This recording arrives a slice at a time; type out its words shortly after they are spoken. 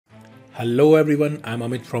Hello everyone, I'm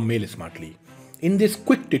Amit from Mail Smartly. In this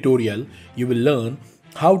quick tutorial, you will learn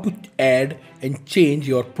how to add and change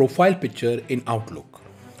your profile picture in Outlook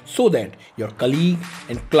so that your colleague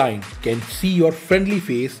and client can see your friendly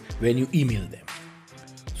face when you email them.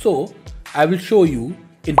 So, I will show you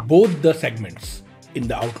in both the segments, in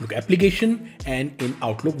the Outlook application and in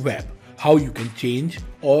Outlook web, how you can change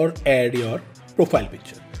or add your profile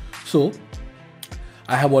picture. So,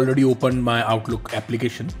 I have already opened my Outlook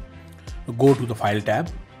application. Go to the File tab,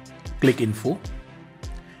 click Info,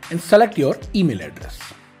 and select your email address.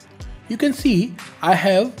 You can see I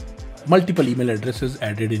have multiple email addresses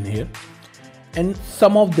added in here, and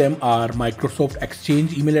some of them are Microsoft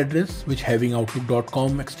Exchange email address which having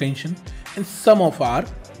outlook.com extension, and some of are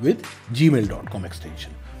with gmail.com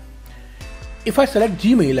extension. If I select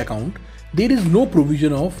Gmail account, there is no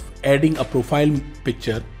provision of adding a profile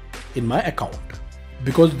picture in my account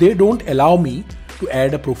because they don't allow me to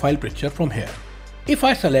add a profile picture from here. If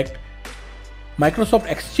I select Microsoft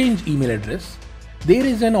Exchange email address, there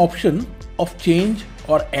is an option of change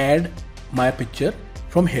or add my picture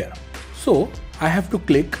from here. So I have to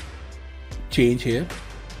click change here.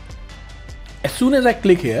 As soon as I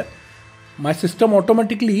click here, my system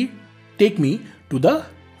automatically take me to the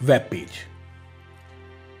web page.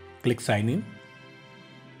 Click sign in,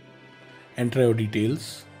 enter your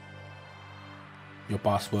details, your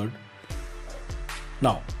password.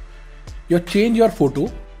 Now, your change your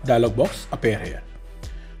photo dialog box appear here.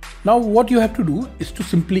 Now what you have to do is to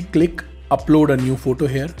simply click upload a new photo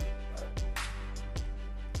here.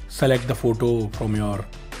 Select the photo from your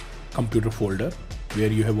computer folder where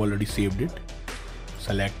you have already saved it.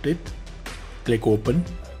 Select it, click open.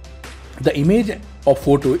 The image of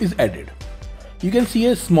photo is added. You can see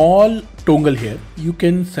a small toggle here. You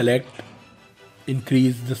can select,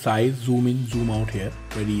 increase the size, zoom in, zoom out here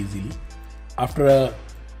very easily. After a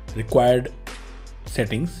required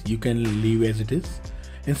settings, you can leave as it is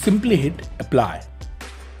and simply hit apply.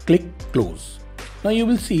 Click close. Now you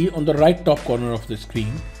will see on the right top corner of the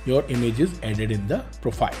screen, your image is added in the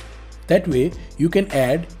profile. That way you can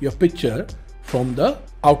add your picture from the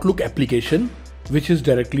Outlook application, which is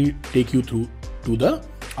directly take you through to the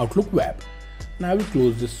Outlook web. Now I will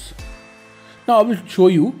close this. Now I will show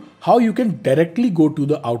you how you can directly go to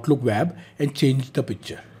the Outlook web and change the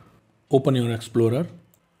picture. Open your Explorer,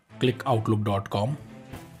 click outlook.com.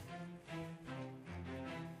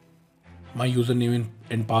 My username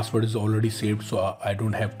and password is already saved, so I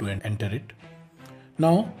don't have to enter it.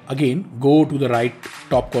 Now again, go to the right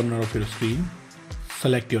top corner of your screen,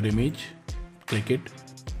 select your image, click it,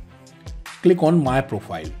 click on my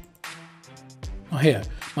profile. Now here,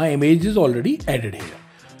 my image is already added here.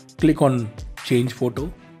 Click on change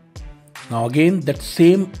photo. Now again, that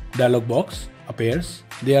same dialog box appears.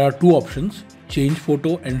 There are two options, change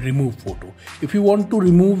photo and remove photo. If you want to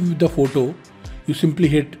remove the photo, you simply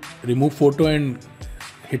hit remove photo and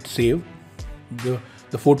hit save.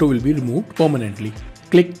 The photo will be removed permanently.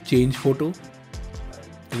 Click change photo.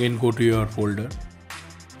 Again, go to your folder.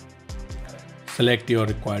 Select your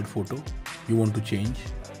required photo you want to change.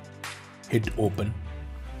 Hit open.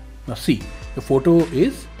 Now see, the photo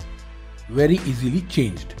is very easily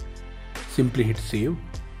changed. Simply hit save.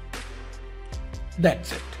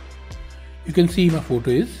 That's it. You can see my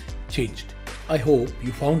photo is changed. I hope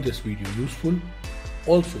you found this video useful.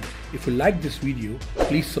 Also, if you like this video,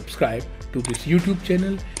 please subscribe to this YouTube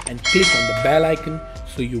channel and click on the bell icon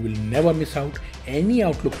so you will never miss out any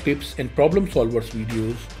Outlook tips and problem solvers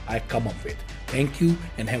videos I come up with. Thank you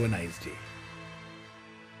and have a nice day.